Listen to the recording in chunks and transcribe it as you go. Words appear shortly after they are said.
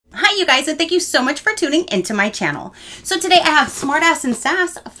you guys, and thank you so much for tuning into my channel. So today I have Smartass and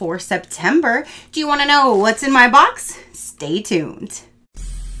Sass for September. Do you want to know what's in my box? Stay tuned.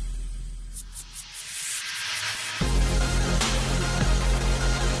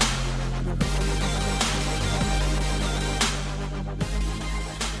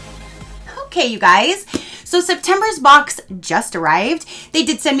 Okay, you guys. So September's box just arrived. They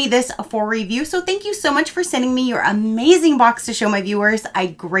did send me this for review, so thank you so much for sending me your amazing box to show my viewers. I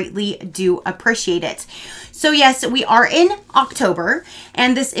greatly do appreciate it. So yes, we are in October,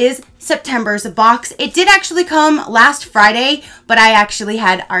 and this is September's box. It did actually come last Friday, but I actually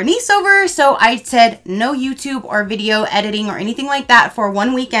had our niece over, so I said no YouTube or video editing or anything like that for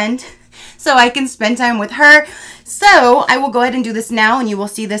one weekend, so I can spend time with her. So I will go ahead and do this now, and you will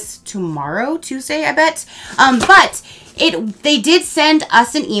see this tomorrow, Tuesday, I bet. But they did send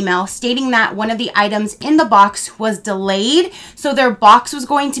us an email stating that one of the items in the box was delayed. So their box was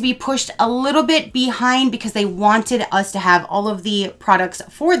going to be pushed a little bit behind because they wanted us to have all of the products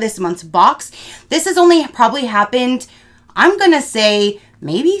for this month's box. This has only probably happened, I'm going to say,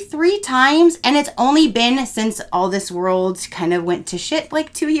 maybe 3 times, and it's only been since all this world kind of went to shit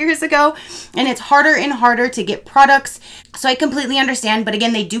like 2 years ago, and it's harder and harder to get products. So I completely understand, but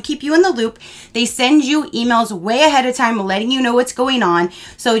again, they do keep you in the loop. They send you emails way ahead of time letting you know what's going on,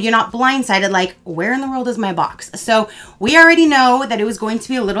 so you're not blindsided like, where in the world is my box? So we already know that it was going to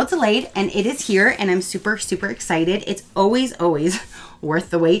be a little delayed, and it is here, and I'm super excited. It's always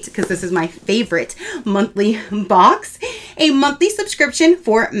worth the wait because this is my favorite monthly box. A monthly subscription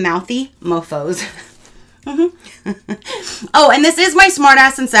for mouthy mofos. Oh, and this is my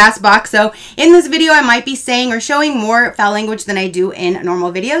Smartass and Sass box. So in this video, I might be saying or showing more foul language than I do in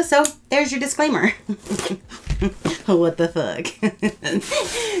normal videos. So there's your disclaimer. What the fuck?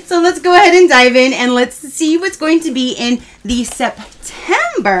 So let's go ahead and dive in and let's see what's going to be in the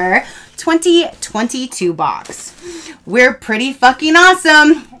September 2022 box. We're pretty fucking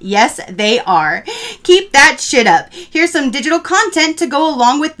awesome. Yes, they are. Keep that shit up. Here's some digital content to go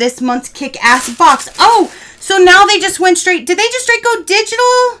along with this month's kick-ass box. Oh, so now they just went straight. Did they just straight go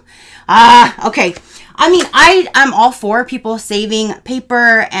digital? Okay. I mean, I'm all for people saving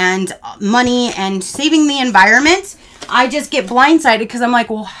paper and money and saving the environment. I just get blindsided because I'm like,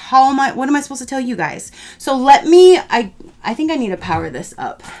 well, what am I supposed to tell you guys? So let me, I think I need to power this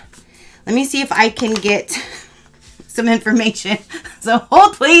up. Let me see if I can get some information. So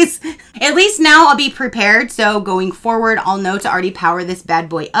hold please. At least now I'll be prepared. So going forward, I'll know to already power this bad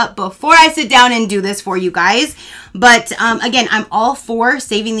boy up before I sit down and do this for you guys. But again, I'm all for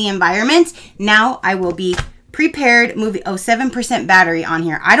saving the environment. Now I will be prepared. Moving, 7% battery on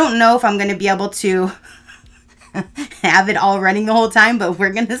here. I don't know if I'm going to be able to have it all running the whole time, but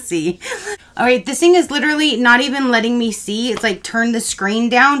we're gonna see. All right, this thing is literally not even letting me see. It's like turn the screen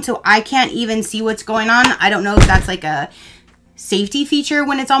down so I can't even see what's going on. I don't know if that's like a safety feature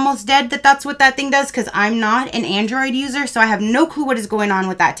when it's almost dead, that's what that thing does, because I'm not an Android user, so I have no clue what is going on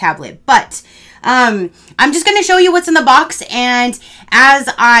with that tablet. But I'm just going to show you what's in the box, and as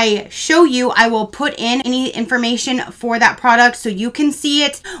I show you, I will put in any information for that product so you can see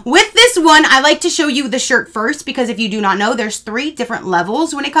it. With this one, I like to show you the shirt first, because if you do not know, there's 3 different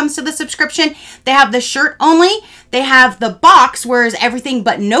levels when it comes to the subscription. They have the shirt only, they have the box, where is everything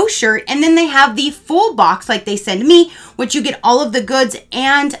but no shirt, and then they have the full box like they send me, which you get all of the goods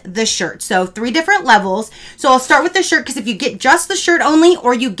and the shirt. So 3 different levels. So I'll start with the shirt, because if you get just the shirt only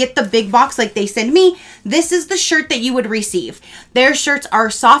or you get the big box like they send me, this is the shirt that you would receive. Their shirts are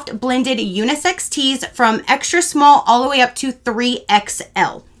soft blended unisex tees from extra small all the way up to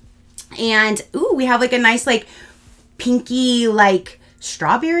 3XL. And ooh, we have like a nice like pinky like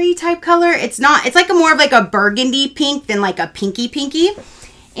strawberry type color. It's like a more of like a burgundy pink than like a pinky.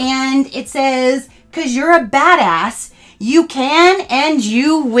 And it says, "'Cause you're a badass, you can and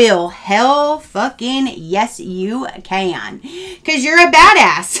you will." Hell fucking yes, you can. 'Cause you're a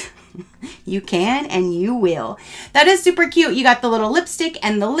badass. You can and you will. That is super cute. You got the little lipstick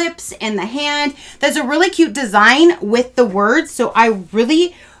and the lips and the hand. There's a really cute design with the words. So I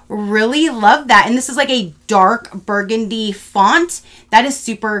really love that. And this is like a dark burgundy font. That is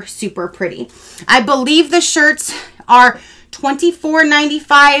super pretty. I believe the shirts are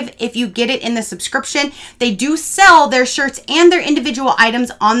 $24.95 if you get it in the subscription. They do sell their shirts and their individual items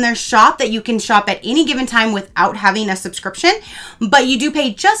on their shop that you can shop at any given time without having a subscription, but you do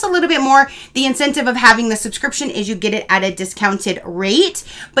pay just a little bit more. The incentive of having the subscription is you get it at a discounted rate,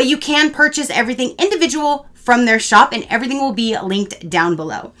 but you can purchase everything individual from their shop, and everything will be linked down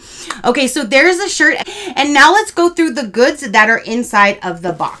below. Okay, so there's the shirt, and now let's go through the goods that are inside of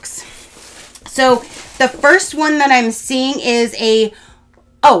the box. So the first one that I'm seeing is a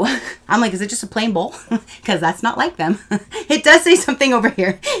Oh, I'm like, is it just a plain bowl? Because that's not like them. It does say something over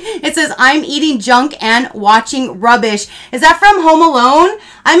here. It says, I'm eating junk and watching rubbish. Is that from Home Alone?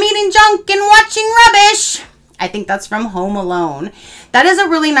 I'm eating junk and watching rubbish. I think that's from Home Alone. That is a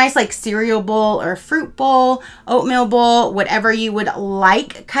really nice like cereal bowl or fruit bowl, oatmeal bowl, whatever you would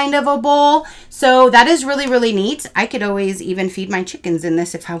like kind of a bowl. So that is really, really neat. I could always even feed my chickens in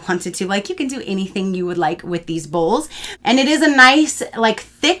this if I wanted to. Like, you can do anything you would like with these bowls. And it is a nice like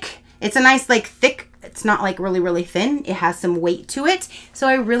thick, it's a nice like thick, it's not like really, really thin. It has some weight to it. So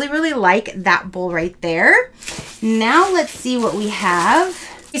I really, really like that bowl right there. Now let's see what we have.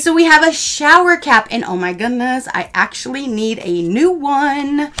 So we have a shower cap, and oh my goodness, I actually need a new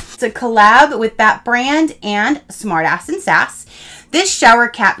one. It's a collab with that brand and Smartass Sass. This shower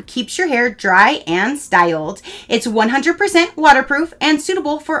cap keeps your hair dry and styled. It's 100% waterproof and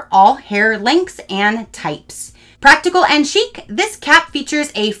suitable for all hair lengths and types. Practical and chic, this cap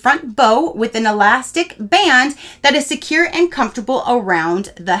features a front bow with an elastic band that is secure and comfortable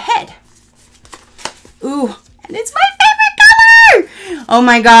around the head. Ooh, and it's my favorite color! Oh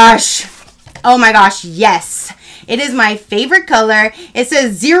my gosh. Oh my gosh, yes. It is my favorite color. It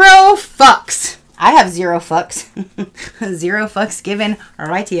says 0 fucks. I have 0 fucks. 0 fucks given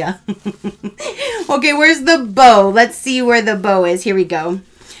right here. Okay, where's the bow? Let's see where the bow is. Here we go.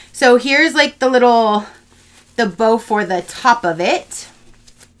 So here's like the bow for the top of it.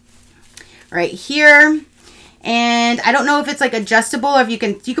 Right here. And I don't know if it's like adjustable or if you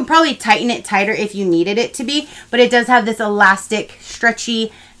can probably tighten it tighter if you needed it to be, but it does have this elastic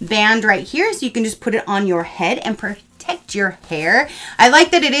stretchy band right here, so you can just put it on your head and protect your hair. I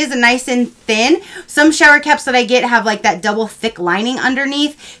like that it is nice and thin. Some shower caps that I get have like that double thick lining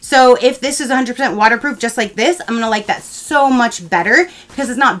underneath. So if this is 100% waterproof just like this, I'm gonna like that so much better because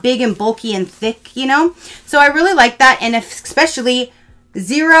it's not big and bulky and thick, you know? So I really like that, and especially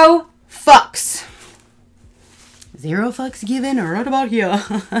 0 fucks. 0 fucks given right about here.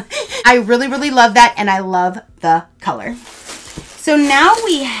 I really, really love that, and I love the color. So now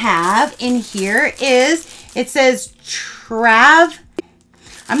we have in here it says Trav.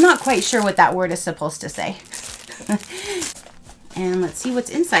 I'm not quite sure what that word is supposed to say. And let's see what's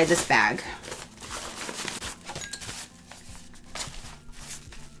inside this bag.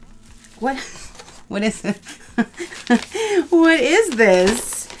 What is it? What is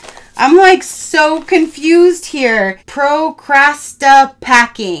this? I'm like so confused here.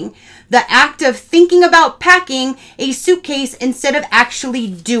 Procrastipacking. The act of thinking about packing a suitcase instead of actually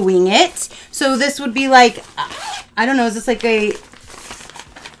doing it. So this would be like, I don't know, is this like a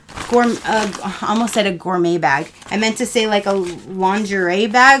gourmet, I almost said a gourmet bag. I meant to say like a lingerie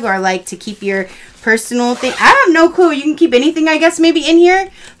bag, or like to keep your personal thing. I have no clue. You can keep anything, I guess, maybe in here,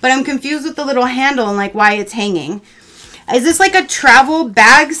 but I'm confused with the little handle and like why it's hanging. Is this like a travel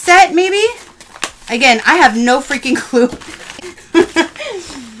bag set, maybe? Again, I have no freaking clue.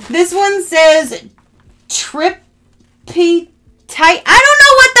 This one says trippy tight. I don't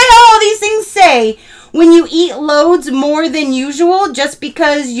know what the hell all these things say. When you eat loads more than usual just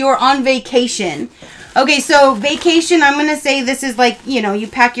because you're on vacation. Okay, so vacation, I'm going to say this is like, you know, you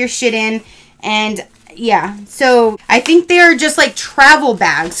pack your shit in, and yeah. So I think they're just like travel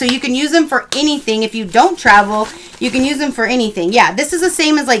bags. So you can use them for anything. If you don't travel, you can use them for anything. Yeah, this is the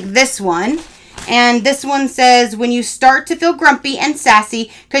same as like this one. And this one says, when you start to feel grumpy and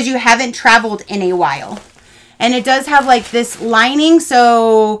sassy because you haven't traveled in a while. And it does have like this lining,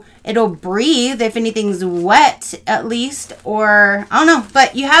 so it'll breathe if anything's wet at least. Or, I don't know.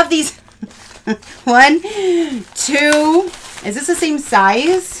 But you have these 1, 2. Is this the same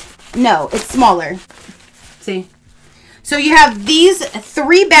size? No, it's smaller. See? So you have these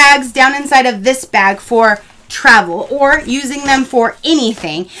 3 bags down inside of this bag for travel, or using them for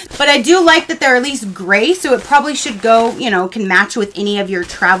anything. But I do like that they're at least gray, so it probably should go, you know, can match with any of your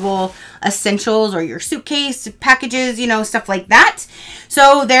travel essentials or your suitcase packages, you know, stuff like that.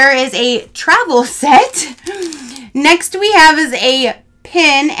 So there is a travel set. Next we have is a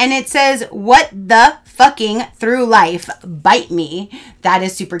pin, and it says, what the fucking through life, bite me. That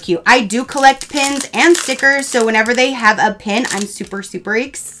is super cute. I do collect pins and stickers, so whenever they have a pin, I'm super, super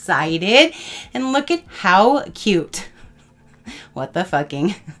excited. And look at how cute. What the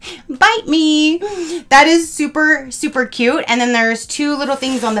fucking bite me. That is super, super cute. And then there's 2 little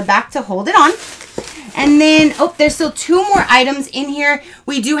things on the back to hold it on. And then, oh, there's still 2 more items in here.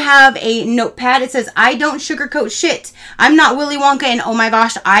 We do have a notepad. It says, I don't sugarcoat shit. I'm not Willy Wonka. And oh my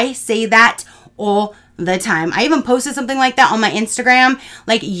gosh, I say that all the time. I even posted something like that on my Instagram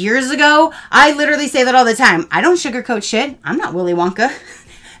like years ago. I literally say that all the time. I don't sugarcoat shit. I'm not Willy Wonka.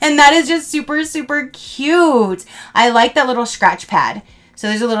 And that is just super, super cute. I like that little scratch pad. So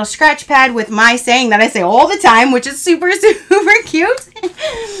there's a little scratch pad with my saying that I say all the time, which is super, super cute.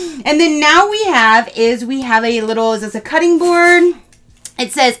 And then now we have a little, is this a cutting board?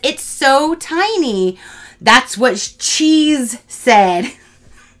 It says, it's so tiny. That's what Cheese said.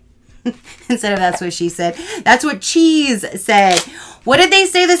 Instead of that's what she said. That's what Cheese said. What did they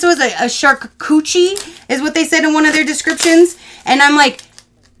say this was? A charcuterie is what they said in one of their descriptions. And I'm like,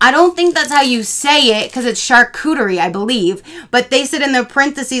 I don't think that's how you say it because it's charcuterie, I believe. But they said in the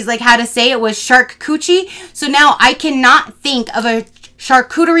parentheses, like how to say it was charcuterie. So now I cannot think of a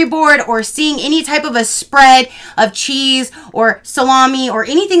charcuterie board or seeing any type of a spread of cheese or salami or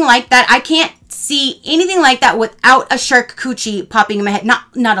anything like that. I can't see anything like that without a charcuterie popping in my head.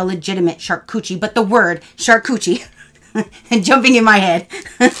 Not a legitimate charcuterie, but the word charcuterie. And jumping in my head.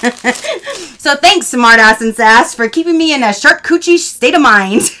 So thanks, Smartass and Sass, for keeping me in a charcuterie state of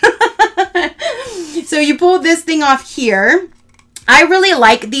mind. So you pull this thing off here. I really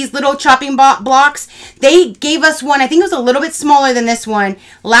like these little chopping blocks. They gave us one, I think it was a little bit smaller than this one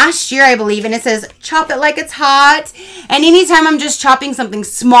last year, I believe. And it says, chop it like it's hot. And anytime I'm just chopping something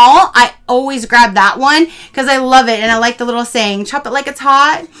small, I always grab that one because I love it. And I like the little saying, chop it like it's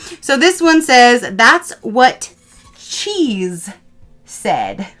hot. So this one says, that's what Cheese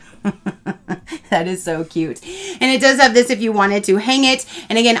said. That is so cute. And it does have this if you wanted to hang it.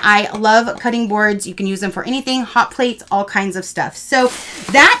 And again, I love cutting boards. You can use them for anything, hot plates, all kinds of stuff. So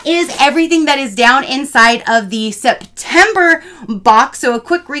that is everything that is down inside of the September box. So a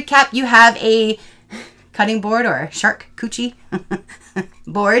quick recap, you have a cutting board or a charcuterie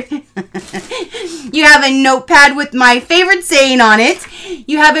board. You have a notepad with my favorite saying on it.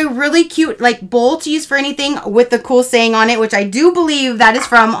 You have a really cute like bowl to use for anything with the cool saying on it, which I do believe that is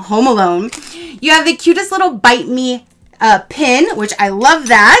from Home Alone. You have the cutest little Bite Me pin, which I love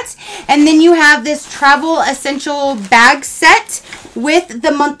that. And then you have this travel essential bag set with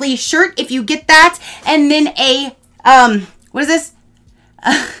the monthly shirt if you get that. And then a, what is this?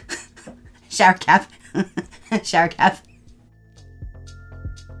 Shower cap. Shower cap.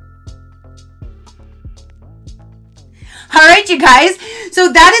 All right, you guys.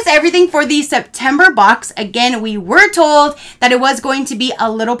 So that is everything for the September box. Again, we were told that it was going to be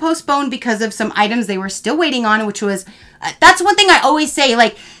a little postponed because of some items they were still waiting on, which was, that's one thing I always say,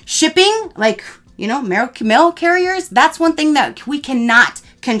 like shipping, like, you know, mail carriers, that's one thing that we cannot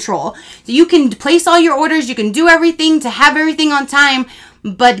control. So you can place all your orders, you can do everything to have everything on time,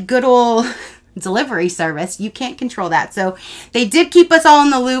 but good old delivery service, you can't control that. So they did keep us all in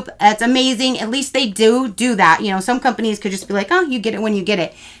the loop. That's amazing. At least they do that. You know, some companies could just be like, oh, you get it when you get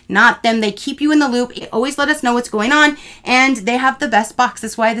it. Not them. They keep you in the loop. They always let us know what's going on, and they have the best box.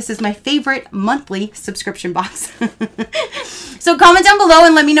 That's why this is my favorite monthly subscription box. So comment down below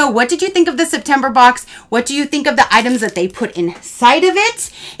and let me know, what did you think of the September box? What do you think of the items that they put inside of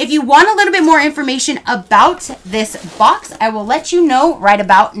it? If you want a little bit more information about this box, I will let you know right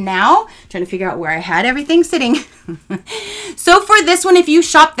about now. I'm trying to figure out where I had everything sitting. So for this one, if you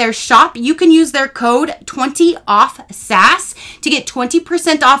shop their shop, you can use their code 20OFFSASS to get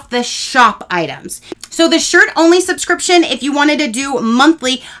 20% off the shop items. So the shirt only subscription, if you wanted to do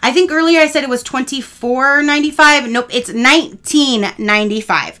monthly, I think earlier I said it was $24.95. Nope, it's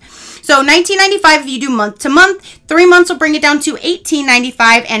 $19.95. So $19.95 if you do month to month. 3 months will bring it down to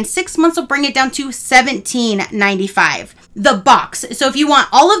 $18.95, and 6 months will bring it down to $17.95. The box. So if you want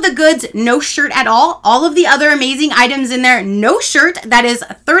all of the goods, no shirt at all of the other amazing items in there, no shirt, that is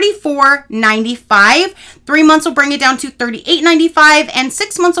 $34.95. 3 months will bring it down to $38.95, and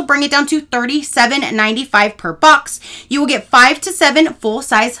 6 months will bring it down to $37.95 per box. You will get 5 to 7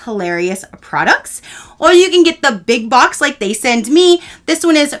 full-size hilarious products. Or you can get the big box like they send me. This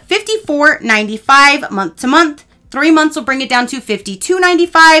one is $54.95 month to month. 3 months will bring it down to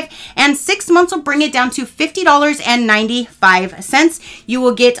 $52.95, and 6 months will bring it down to $50.95. You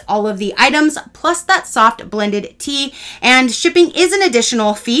will get all of the items plus that soft blended tea, and shipping is an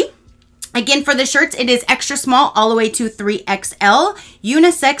additional fee. Again, for the shirts, it is extra small all the way to 3XL.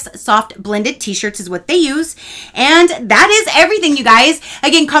 Unisex soft blended t-shirts is what they use. And that is everything, you guys.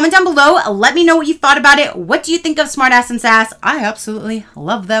 Again, comment down below. Let me know what you thought about it. What do you think of Smartass and Sass? I absolutely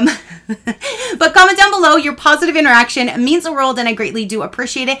love them. But comment down below. Your positive interaction means the world, and I greatly do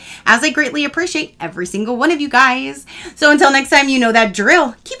appreciate it, as I greatly appreciate every single one of you guys. So until next time, you know that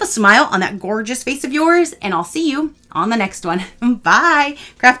drill. Keep a smile on that gorgeous face of yours, and I'll see you on the next one. Bye.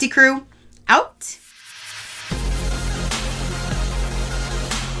 Crafty crew. Out.